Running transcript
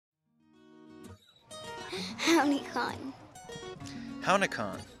Hownicon.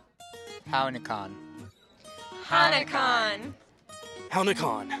 Hownicon. Hownicon. Hownicon.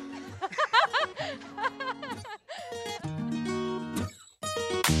 Hownicon.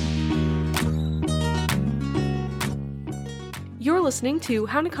 You're listening to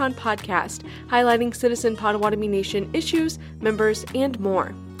Hownicon Podcast, highlighting Citizen Potawatomi Nation issues, members, and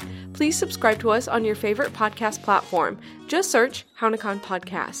more. Please subscribe to us on your favorite podcast platform. Just search Hownicon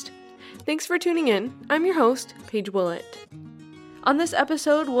Podcast. Thanks for tuning in. I'm your host, Paige Willett. On this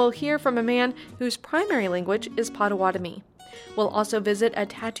episode, we'll hear from a man whose primary language is Potawatomi. We'll also visit a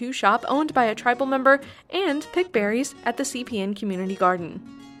tattoo shop owned by a tribal member and pick berries at the CPN Community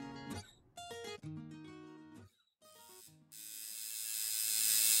Garden.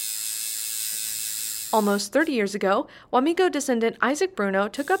 Almost 30 years ago, Wamego descendant Isaac Bruno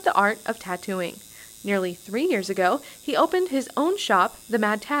took up the art of tattooing. Nearly 3 years ago, he opened his own shop, The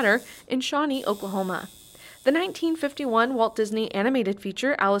Mad Tatter, in Shawnee, Oklahoma. The 1951 Walt Disney animated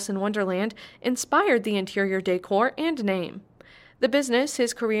feature Alice in Wonderland inspired the interior decor and name. The business,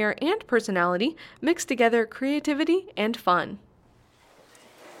 his career, and personality mixed together creativity and fun.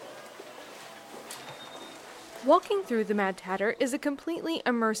 Walking through the Mad Tatter is a completely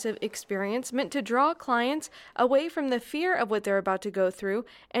immersive experience meant to draw clients away from the fear of what they're about to go through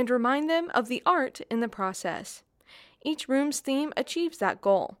and remind them of the art in the process. Each room's theme achieves that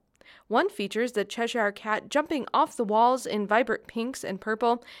goal. One features the Cheshire Cat jumping off the walls in vibrant pinks and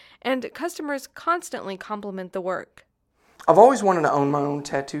purple, and customers constantly compliment the work. I've always wanted to own my own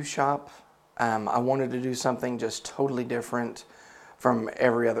tattoo shop. I wanted to do something just totally different from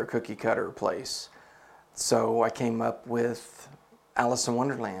every other cookie cutter place. So I came up with Alice in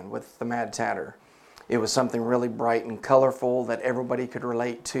Wonderland with the Mad Tatter. It was something really bright and colorful that everybody could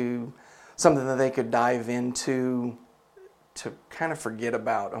relate to, something that they could dive into to kind of forget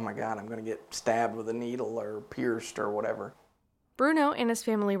about, oh my God, I'm going to get stabbed with a needle or pierced or whatever. Bruno and his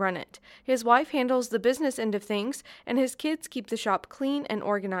family run it. His wife handles the business end of things, and his kids keep the shop clean and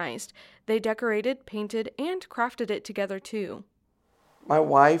organized. They decorated, painted, and crafted it together too. My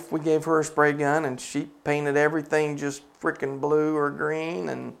wife, we gave her a spray gun and she painted everything just frickin' blue or green,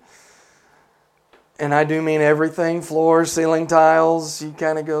 and I do mean everything, floors, ceiling tiles. She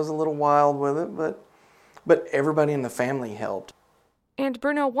kind of goes a little wild with it, but everybody in the family helped. And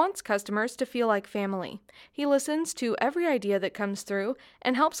Bruno wants customers to feel like family. He listens to every idea that comes through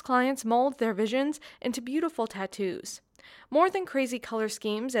and helps clients mold their visions into beautiful tattoos. More than crazy color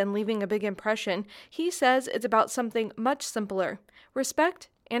schemes and leaving a big impression, he says it's about something much simpler: respect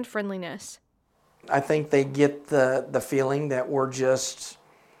and friendliness. I think they get the feeling that we're just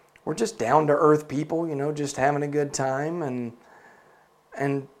down-to-earth people, just having a good time,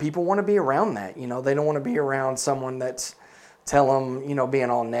 and people want to be around that. They don't want to be around someone that's tell them,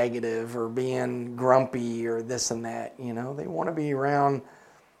 being all negative or being grumpy or this and that. They want to be around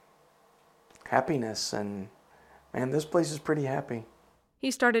happiness, and man, this place is pretty happy.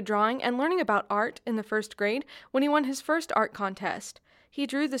 He started drawing and learning about art in the first grade when he won his first art contest. He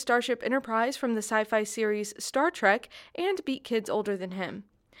drew the Starship Enterprise from the sci-fi series Star Trek and beat kids older than him.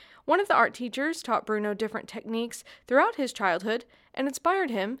 One of the art teachers taught Bruno different techniques throughout his childhood and inspired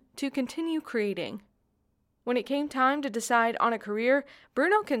him to continue creating. When it came time to decide on a career,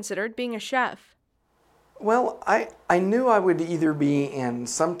 Bruno considered being a chef. Well, I knew I would either be in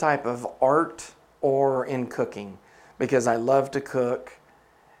some type of art or in cooking because I love to cook.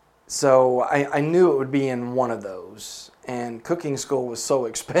 So I knew it would be in one of those. And cooking school was so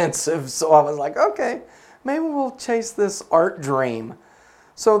expensive, so I was like, okay, maybe we'll chase this art dream.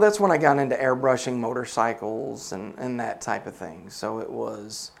 So that's when I got into airbrushing motorcycles and that type of thing. So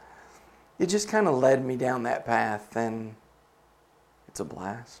it just kind of led me down that path, and it's a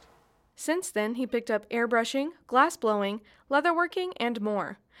blast. Since then, he picked up airbrushing, glass blowing, leatherworking, and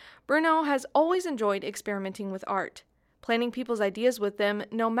more. Bruno has always enjoyed experimenting with art. Planning people's ideas with them,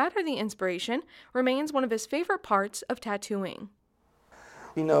 no matter the inspiration, remains one of his favorite parts of tattooing.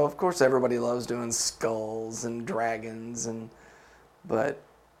 Of course everybody loves doing skulls and dragons, but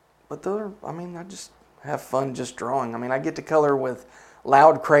those are, I just have fun just drawing. I get to color with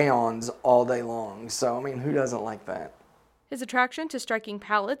loud crayons all day long, so who doesn't like that? His attraction to striking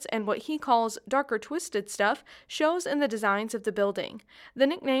palettes and what he calls darker twisted stuff shows in the designs of the building. The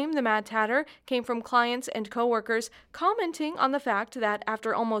nickname, the Mad Tatter, came from clients and coworkers commenting on the fact that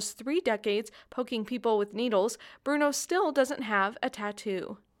after almost 3 decades poking people with needles, Bruno still doesn't have a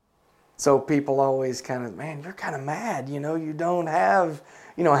tattoo. So people always kind of, man, you're kind of mad, you don't have,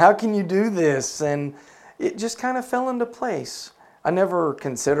 how can you do this? And it just kind of fell into place. I never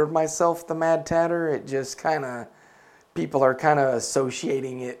considered myself the Mad Tatter. It just kind of, people are kind of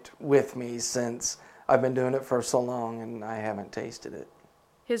associating it with me since I've been doing it for so long and I haven't tasted it.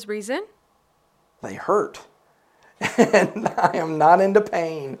 His reason? They hurt. And I am not into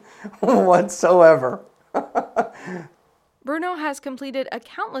pain whatsoever. Bruno has completed a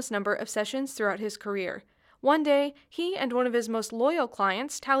countless number of sessions throughout his career. One day, he and one of his most loyal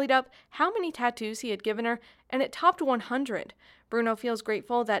clients tallied up how many tattoos he had given her, and it topped 100. Bruno feels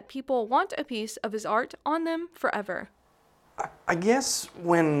grateful that people want a piece of his art on them forever. I guess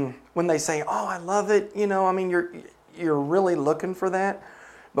when they say, "Oh, I love it," you're really looking for that.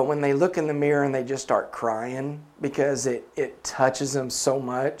 But when they look in the mirror and they just start crying because it touches them so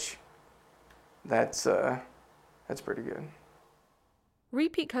much, that's pretty good.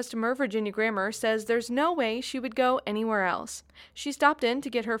 Repeat customer Virginia Grammer says there's no way she would go anywhere else. She stopped in to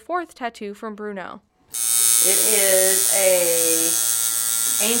get her 4th tattoo from Bruno. It is a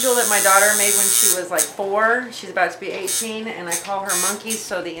angel that my daughter made when she was like 4. She's about to be 18, and I call her Monkey,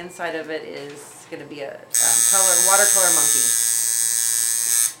 so the inside of it is going to be a watercolor monkey.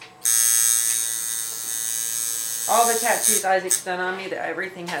 All the tattoos Isaac's done on me,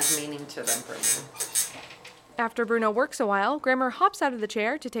 everything has meaning to them for me. After Bruno works a while, Grammer hops out of the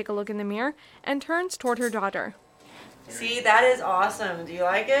chair to take a look in the mirror and turns toward her daughter. See, that is awesome. Do you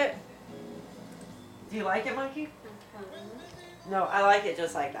like it? Do you like it, Monkey? No, I like it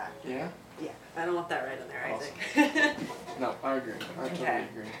just like that. Yeah? Yeah, I don't want that right in there, Awesome. Isaac. No, I agree. I totally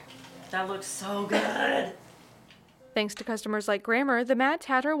agree. That looks so good. Thanks to customers like Grammer, the Mad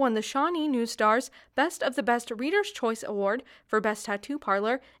Tatter won the Shawnee News Star's Best of the Best Reader's Choice Award for Best Tattoo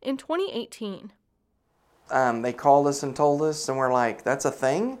Parlor in 2018. They called us and told us, and we're like, "That's a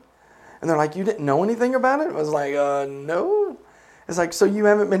thing?" And they're like, "You didn't know anything about it?" I was like, no. It's like, "So you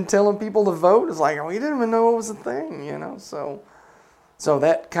haven't been telling people to vote?" It's like, "We didn't even know it was a thing," So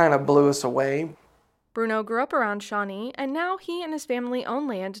that kind of blew us away. Bruno grew up around Shawnee, and now he and his family own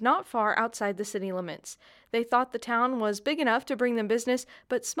land not far outside the city limits. They thought the town was big enough to bring them business,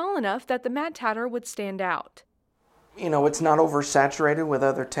 but small enough that the Mad Tatter would stand out. It's not oversaturated with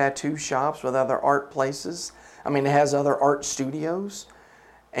other tattoo shops, with other art places. It has other art studios.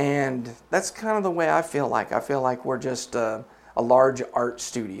 And that's kind of the way I feel like. I feel like we're just a large art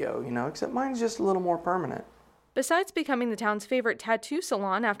studio, except mine's just a little more permanent. Besides becoming the town's favorite tattoo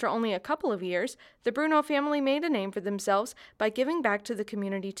salon after only a couple of years, the Bruno family made a name for themselves by giving back to the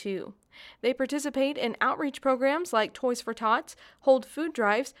community too. They participate in outreach programs like Toys for Tots, hold food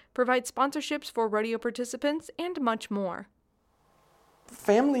drives, provide sponsorships for rodeo participants, and much more.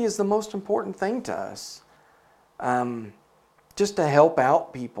 Family is the most important thing to us. Just to help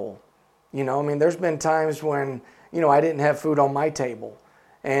out people. There's been times when, I didn't have food on my table,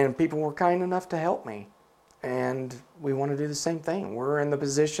 and people were kind enough to help me. And we want to do the same thing. We're in the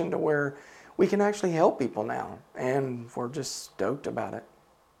position to where we can actually help people now, and we're just stoked about it.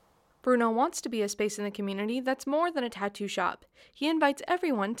 Bruno wants to be a space in the community that's more than a tattoo shop. He invites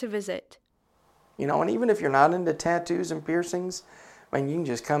everyone to visit. And even if you're not into tattoos and piercings, you can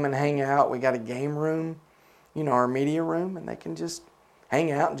just come and hang out. We got a game room, our media room, and they can just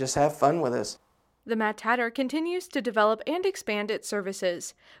hang out and just have fun with us. The Mad Tatter continues to develop and expand its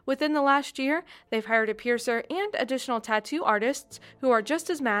services. Within the last year, they've hired a piercer and additional tattoo artists who are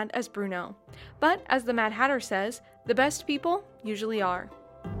just as mad as Bruno. But as the Mad Hatter says, the best people usually are.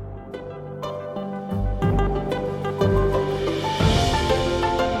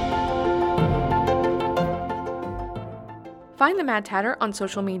 Find the Mad Tatter on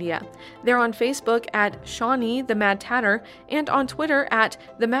social media. They're on Facebook at Shawnee the Mad Tatter and on Twitter at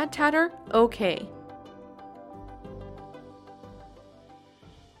the Mad Tatter OK.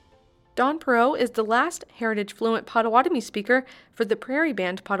 Don Perot is the last Heritage Fluent Potawatomi speaker for the Prairie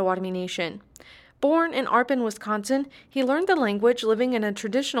Band Potawatomi Nation. Born in Arpin, Wisconsin, he learned the language living in a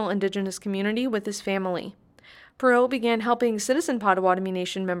traditional indigenous community with his family. Perot began helping Citizen Potawatomi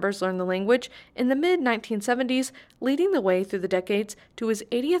Nation members learn the language in the mid-1970s, leading the way through the decades to his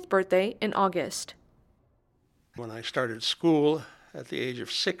 80th birthday in August. When I started school at the age of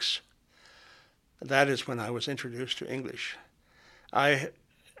 6, that is when I was introduced to English. I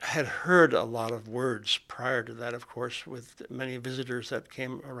had heard a lot of words prior to that, of course, with many visitors that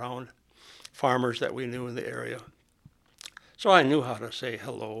came around, farmers that we knew in the area. So I knew how to say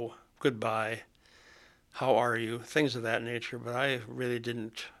hello, goodbye, how are you, things of that nature, but I really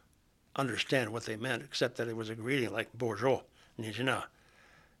didn't understand what they meant, except that it was a greeting like bonjour, nijina,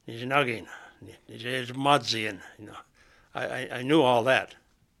 nijinagin, nijmadzian, I knew all that.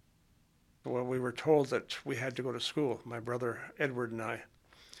 Well, we were told that we had to go to school, my brother Edward and I.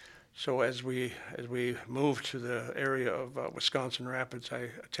 So as we moved to the area of Wisconsin Rapids, I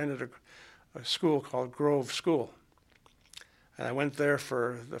attended a school called Grove School. And I went there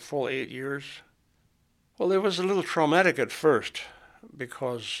for the full 8 years. Well, it was a little traumatic at first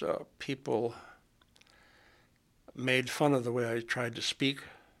because people made fun of the way I tried to speak.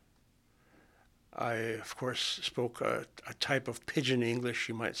 I, of course, spoke a type of pidgin English,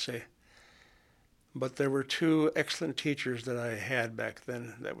 you might say. But there were two excellent teachers that I had back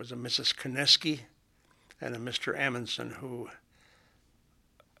then. That was a Mrs. Koneski and a Mr. Amundsen, who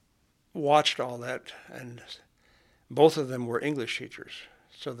watched all that, and both of them were English teachers.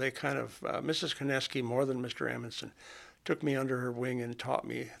 So they kind of, Mrs. Koneski more than Mr. Amundsen, took me under her wing and taught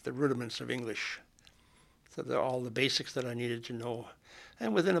me the rudiments of English, so all the basics that I needed to know.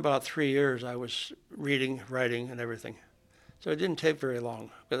 And within about 3 years, I was reading, writing, and everything. So it didn't take very long,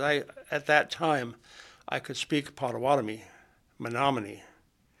 because at that time, I could speak Potawatomi, Menominee,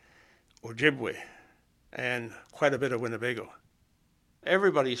 Ojibwe, and quite a bit of Winnebago.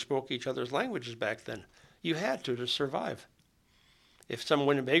 Everybody spoke each other's languages back then. You had to survive. If some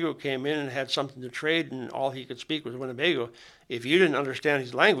Winnebago came in and had something to trade and all he could speak was Winnebago, if you didn't understand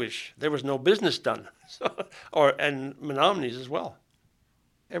his language, there was no business done. And Menominees as well.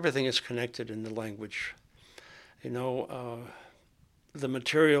 Everything is connected in the language. The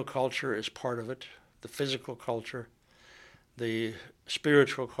material culture is part of it, the physical culture, the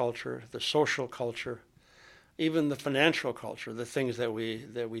spiritual culture, the social culture, even the financial culture, the things that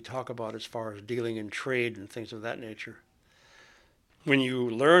we talk about as far as dealing in trade and things of that nature. When you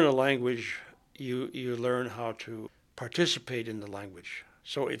learn a language, you learn how to participate in the language.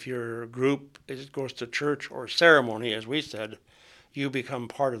 So if your group goes to church or ceremony, as we said, you become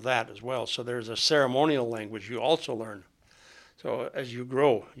part of that as well. So there's a ceremonial language you also learn. So as you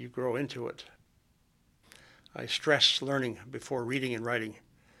grow into it. I stress learning before reading and writing.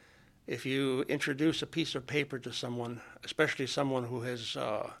 If you introduce a piece of paper to someone, especially someone who has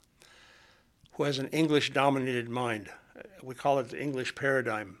an English-dominated mind, we call it the English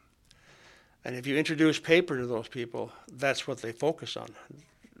paradigm. And if you introduce paper to those people, that's what they focus on.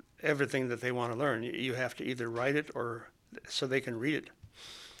 Everything that they want to learn, you have to either write it or so they can read it.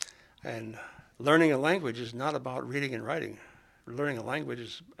 And learning a language is not about reading and writing. Learning a language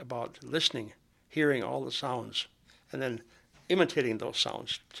is about listening, hearing all the sounds, and then imitating those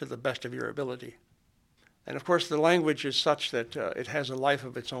sounds to the best of your ability. And of course, the language is such that it has a life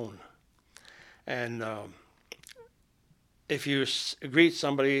of its own. And if you greet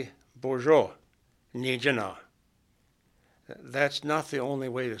somebody, bonjour, nijana, that's not the only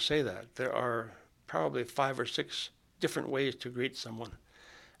way to say that. There are probably 5 or 6 different ways to greet someone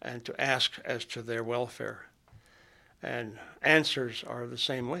and to ask as to their welfare. And answers are the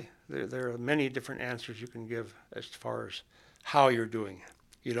same way. There are many different answers you can give as far as how you're doing.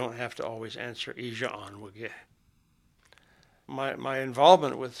 You don't have to always answer Ija an wage. My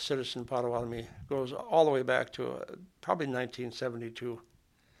involvement with Citizen Potawatomi goes all the way back to probably 1972.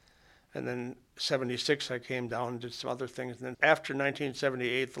 And then 76 I came down and did some other things. And then after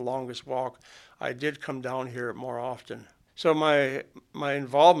 1978, the longest walk, I did come down here more often. So my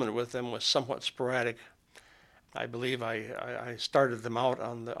involvement with them was somewhat sporadic. I believe I started them out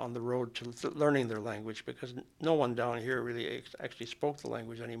on the road to learning their language, because no one down here really actually spoke the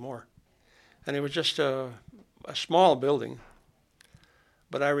language anymore. And it was just a small building.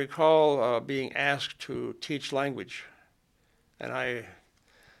 But I recall being asked to teach language. And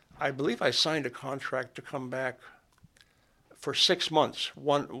I believe I signed a contract to come back for 6 months,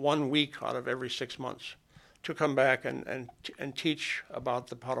 one week out of every 6 months, to come back and teach about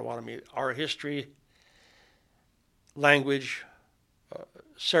the Potawatomi, our history, language,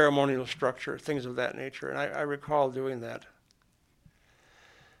 ceremonial structure, things of that nature. And I recall doing that.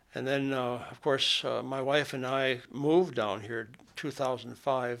 And then, of course, my wife and I moved down here in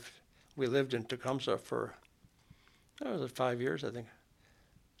 2005. We lived in Tecumseh for, 5 years, I think,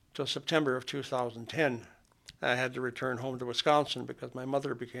 till September of 2010. I had to return home to Wisconsin because my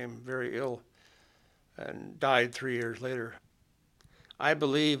mother became very ill and died 3 years later. I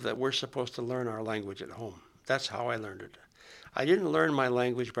believe that we're supposed to learn our language at home. That's how I learned it. I didn't learn my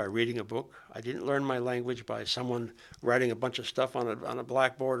language by reading a book. I didn't learn my language by someone writing a bunch of stuff on a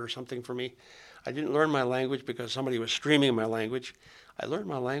blackboard or something for me. I didn't learn my language because somebody was streaming my language. I learned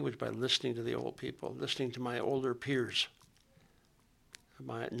my language by listening to the old people, listening to my older peers.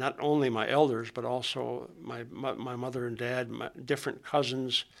 Not only my elders, but also my mother and dad, my different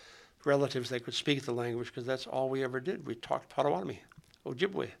cousins, relatives that could speak the language, because that's all we ever did. We talked Potawatomi,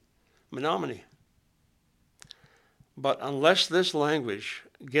 Ojibwe, Menominee. But unless this language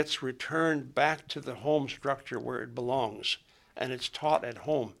gets returned back to the home structure where it belongs, and it's taught at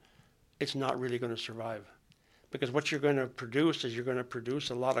home, it's not really going to survive. Because what you're going to produce is you're going to produce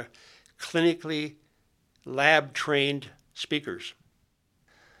a lot of clinically lab-trained speakers.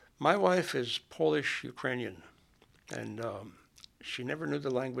 My wife is Polish-Ukrainian, and she never knew the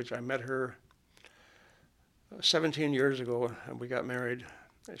language. I met her 17 years ago, and we got married.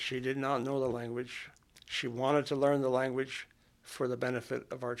 She did not know the language. She wanted to learn the language for the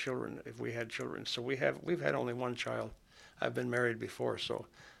benefit of our children, if we had children. So we've had only one child. I've been married before, so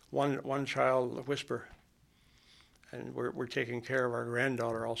one child, Whisper, and we're taking care of our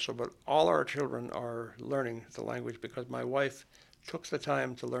granddaughter also. But all our children are learning the language because my wife took the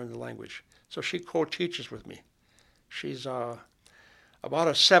time to learn the language. So she co-teaches with me. She's about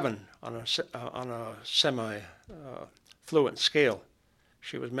a 7 on a semi-fluent scale.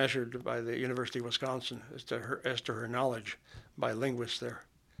 She was measured by the University of Wisconsin as to her knowledge by linguists there.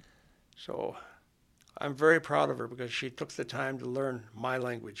 So I'm very proud of her because she took the time to learn my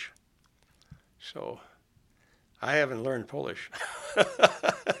language. So I haven't learned Polish,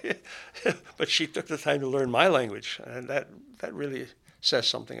 but she took the time to learn my language, and that really says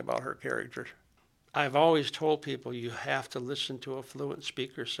something about her character. I've always told people you have to listen to a fluent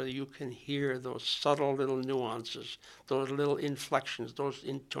speaker so you can hear those subtle little nuances, those little inflections, those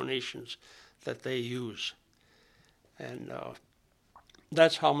intonations that they use. And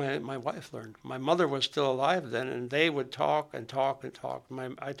that's how my wife learned. My mother was still alive then, and they would talk and talk and talk.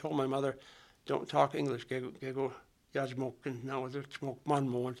 I told my mother, don't talk English.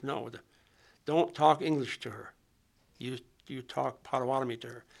 Don't talk English to her. You talk Potawatomi to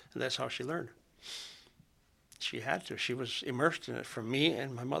her. And that's how she learned. She had to. She was immersed in it from me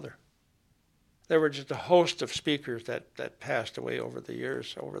and my mother. There were just a host of speakers that passed away over the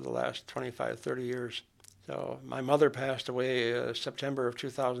years, over the last 25, 30 years. So my mother passed away September of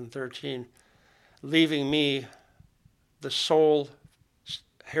 2013, leaving me the sole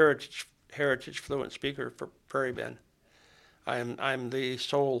heritage fluent speaker for Prairie Bend. I'm the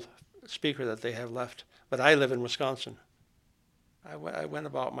sole speaker that they have left, but I live in Wisconsin. I went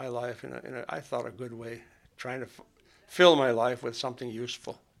about my life in a I thought a good way, trying to fill my life with something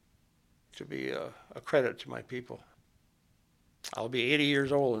useful, to be a credit to my people. I'll be 80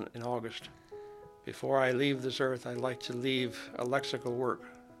 years old in August. Before I leave this earth, I'd like to leave a lexical work,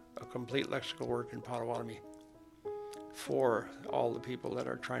 a complete lexical work in Potawatomi for all the people that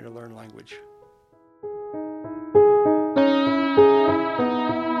are trying to learn language.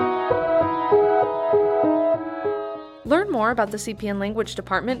 Learn more about the CPN Language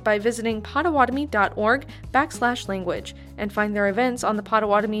Department by visiting potawatomi.org/language and find their events on the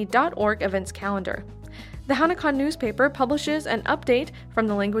potawatomi.org events calendar. The Haunikan newspaper publishes an update from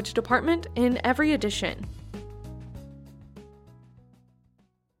the Language Department in every edition.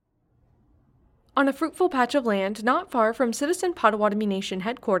 On a fruitful patch of land not far from Citizen Potawatomi Nation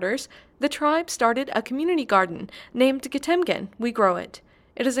headquarters, the tribe started a community garden named Getemgen, We Grow It.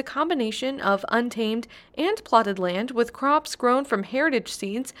 It is a combination of untamed and plotted land with crops grown from heritage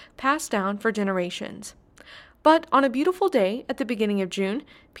seeds passed down for generations. But on a beautiful day at the beginning of June,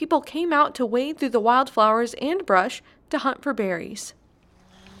 people came out to wade through the wildflowers and brush to hunt for berries.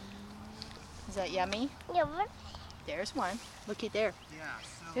 Is that yummy? Yeah. There's one. Look at there. Yeah,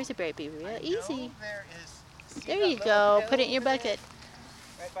 so There's a berry. Be real easy. There is. There you go. Put it in your bucket.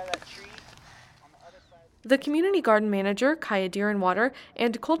 Right by that tree on the other side. The community garden manager, Kaya Deerenwater,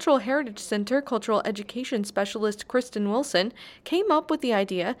 and Cultural Heritage Center cultural education specialist Kristen Wilson came up with the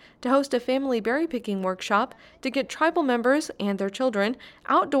idea to host a family berry picking workshop to get tribal members and their children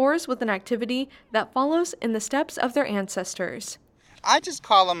outdoors with an activity that follows in the steps of their ancestors. I just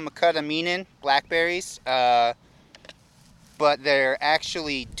call them Makudaminen, blackberries, but they're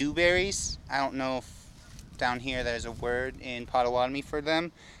actually dewberries. I don't know if down here there's a word in Potawatomi for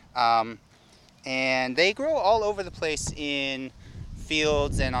them. And they grow all over the place in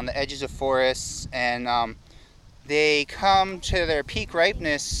fields and on the edges of forests, and they come to their peak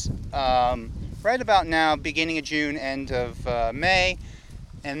ripeness right about now, beginning of June, end of May,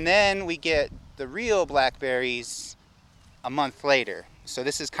 and then we get the real blackberries a month later. So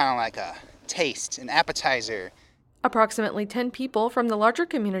this is kind of like a taste, an appetizer. Approximately 10 people from the larger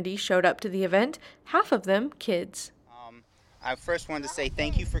community showed up to the event, half of them kids. I first wanted to say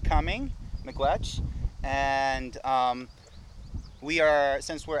thank you for coming, Miigwech, and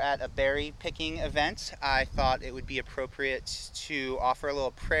since we're at a berry picking event, I thought it would be appropriate to offer a little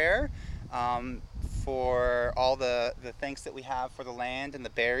prayer for all the thanks that we have for the land and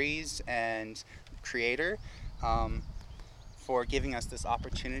the berries and the Creator, for giving us this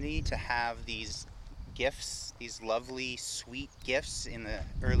opportunity to have these gifts, these lovely, sweet gifts in the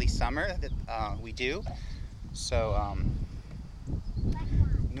early summer that we do. So,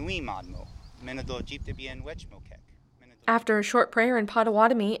 Nui Madmo, Menado Jeep de Bien Wech Mokek, Menado After a short prayer in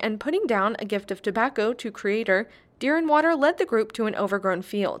Potawatomi and putting down a gift of tobacco to Creator, Deer and Water led the group to an overgrown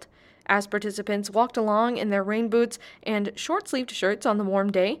field. As participants walked along in their rain boots and short-sleeved shirts on the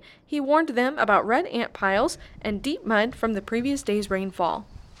warm day, he warned them about red ant piles and deep mud from the previous day's rainfall.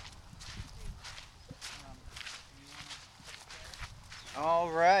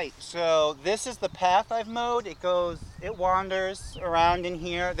 All right, so this is the path I've mowed. It wanders around in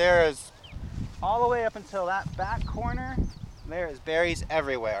here. There is all the way up until that back corner. There is berries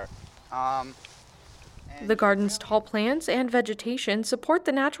everywhere. The garden's tall plants and vegetation support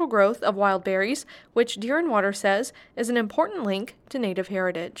the natural growth of wild berries, which Deer and Water says is an important link to Native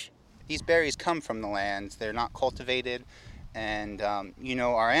heritage. These berries come from the land. They're not cultivated. And,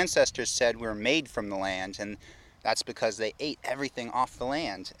 our ancestors said we're made from the land, and that's because they ate everything off the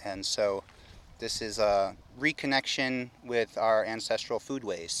land. And so this is a reconnection with our ancestral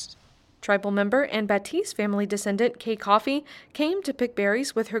foodways. Tribal member and Baptiste family descendant Kay Coffey came to pick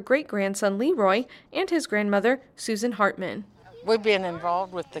berries with her great-grandson Leroy and his grandmother Susan Hartman. We've been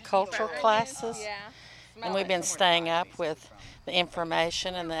involved with the cultural classes, and we've been staying up with the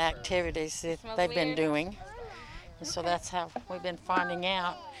information and the activities that they've been doing. And so that's how we've been finding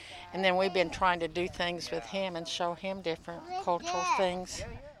out. And then we've been trying to do things with him and show him different cultural things.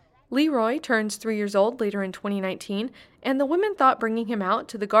 Leroy turns 3 years old later in 2019, and the women thought bringing him out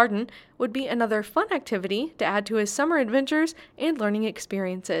to the garden would be another fun activity to add to his summer adventures and learning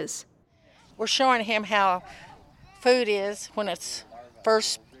experiences. We're showing him how food is when it's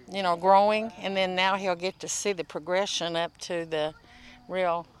first, growing, and then now he'll get to see the progression up to the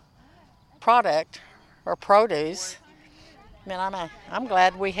real product or produce. I'm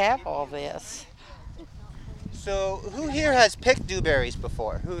glad we have all this. So who here has picked dewberries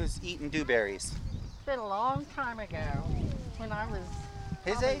before? Who has eaten dewberries? It's been a long time ago, when I was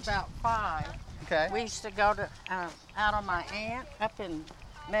His age? about 5. Okay. We used to go to out on my aunt up in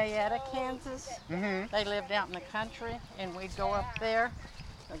Marietta, Kansas. Mm-hmm. They lived out in the country, and we'd go up there,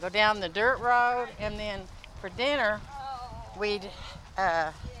 go down the dirt road, and then for dinner, we'd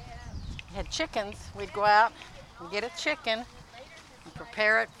had chickens. We'd go out and get a chicken and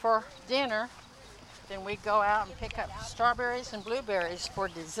prepare it for dinner. Then we'd go out and pick up strawberries and blueberries for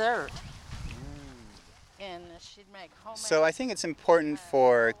dessert. And she'd make homemade. So I think it's important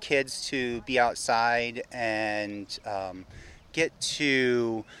for kids to be outside and get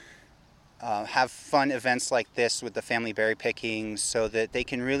to have fun events like this with the family berry picking, so that they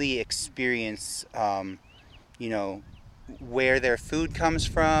can really experience, where their food comes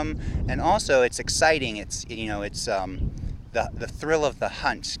from, and also it's exciting. It's the thrill of the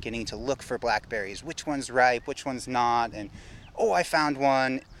hunt, getting to look for blackberries, which one's ripe, which one's not, and I found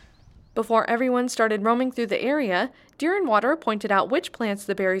one. Before everyone started roaming through the area, Deer and Water pointed out which plants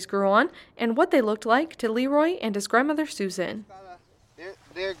the berries grew on and what they looked like to Leroy and his grandmother Susan.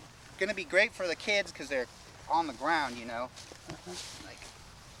 They're going to be great for the kids because they're on the ground, Like,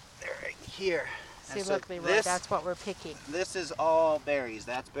 they're right here. See, look, Leroy, that's what we're picking. This is all berries.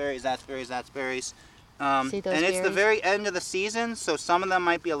 That's berries, that's berries, that's berries. See those and it's berries? the very end of the season, so some of them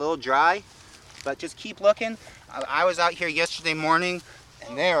might be a little dry, but just keep looking. I was out here yesterday morning,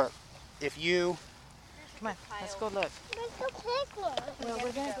 and if you... Come on, let's go look. Well,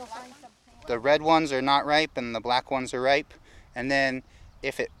 we're going to go find some. The red ones are not ripe, and the black ones are ripe. And then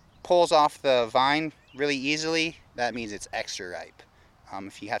if it pulls off the vine really easily, that means it's extra ripe.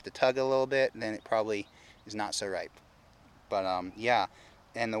 If you have to tug a little bit, then it probably is not so ripe. But yeah,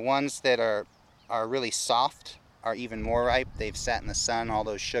 and the ones that are really soft are even more ripe. They've sat in the sun. All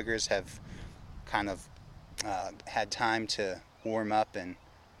those sugars have kind of had time to warm up and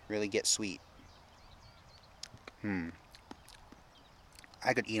really get sweet. I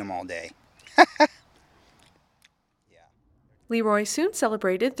could eat them all day. Leroy soon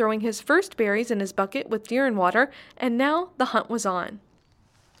celebrated throwing his first berries in his bucket with Deer and Water, and now the hunt was on.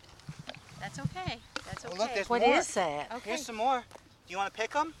 That's okay. That's okay. Oh, look, there's What more. is that? Okay. Here's some more. Do you want to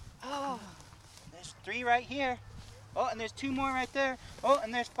pick them? Oh, There's 3 right here. Oh, and there's 2 more right there. Oh,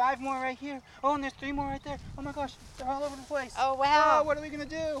 and there's 5 more right here. Oh, and there's 3 more right there. Oh my gosh, they're all over the place. Oh, wow. Oh, what are we gonna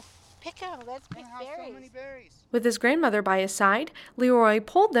do? Pick them. Let's We pick have so berries. many berries. With his grandmother by his side, Leroy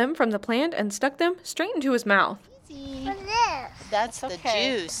pulled them from the plant and stuck them straight into his mouth. Easy. That's the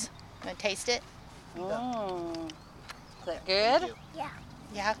okay. juice. Want to taste it? oh. Is that good?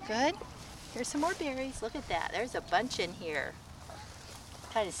 Yeah, good. Here's some more berries. Look at that. There's a bunch in here.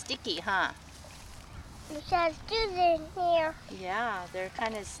 Kind of sticky, huh? It says Citizen here. Yeah, they're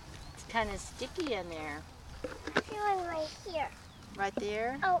kind of sticky in there. One right here. Right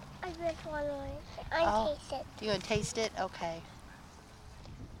there. Oh, I just want to Oh. taste it. Do you want to taste it? Okay.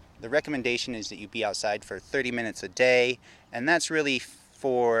 the recommendation is that you be outside for 30 minutes a day, and that's really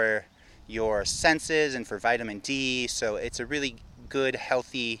for your senses and for vitamin D, so it's a really good,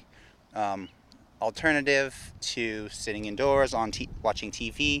 healthy alternative to sitting indoors watching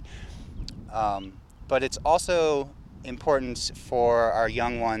TV. But it's also important for our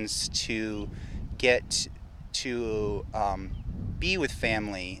young ones to get to be with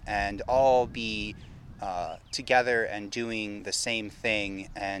family and all be together and doing the same thing,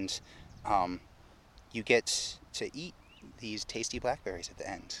 and you get to eat these tasty blackberries at the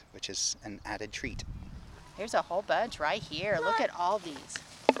end, which is an added treat. There's a whole bunch right here. Look at all these.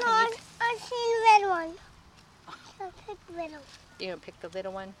 Mom, I see the red one. I'll pick the little. You gonna pick the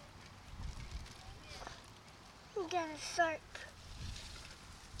little one? You gotta start.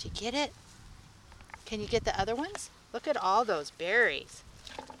 Did you get it? Can you get the other ones? Look at all those berries.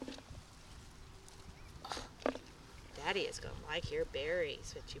 Daddy is gonna like your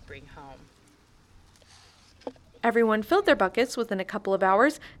berries that you bring home. Everyone filled their buckets within a couple of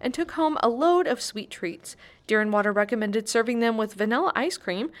hours and took home a load of sweet treats. Deer and Water recommended serving them with vanilla ice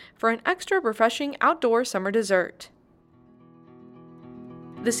cream for an extra refreshing outdoor summer dessert.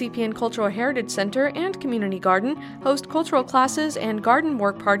 The CPN Cultural Heritage Center and Community Garden host cultural classes and garden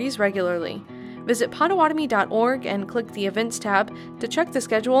work parties regularly. Visit Potawatomi.org and click the Events tab to check the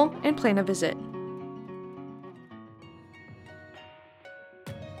schedule and plan a visit.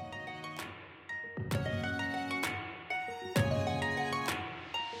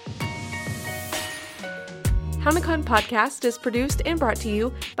 HownaCon Podcast is produced and brought to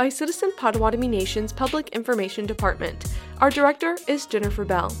you by Citizen Potawatomi Nation's Public Information Department. Our director is Jennifer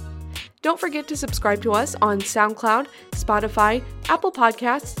Bell. Don't forget to subscribe to us on SoundCloud, Spotify, Apple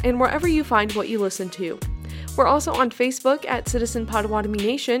Podcasts, and wherever you find what you listen to. We're also on Facebook at Citizen Potawatomi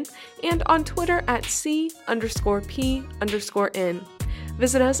Nation and on Twitter at C_P_N.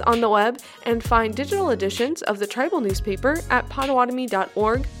 Visit us on the web and find digital editions of the tribal newspaper at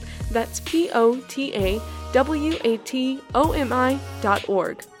Potawatomi.org. That's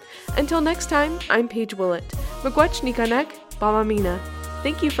POTAWATOMI.org. Until next time, I'm Paige Willett. Miigwech Nikanek, Bamamina.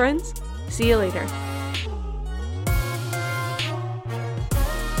 Thank you, friends. See you later.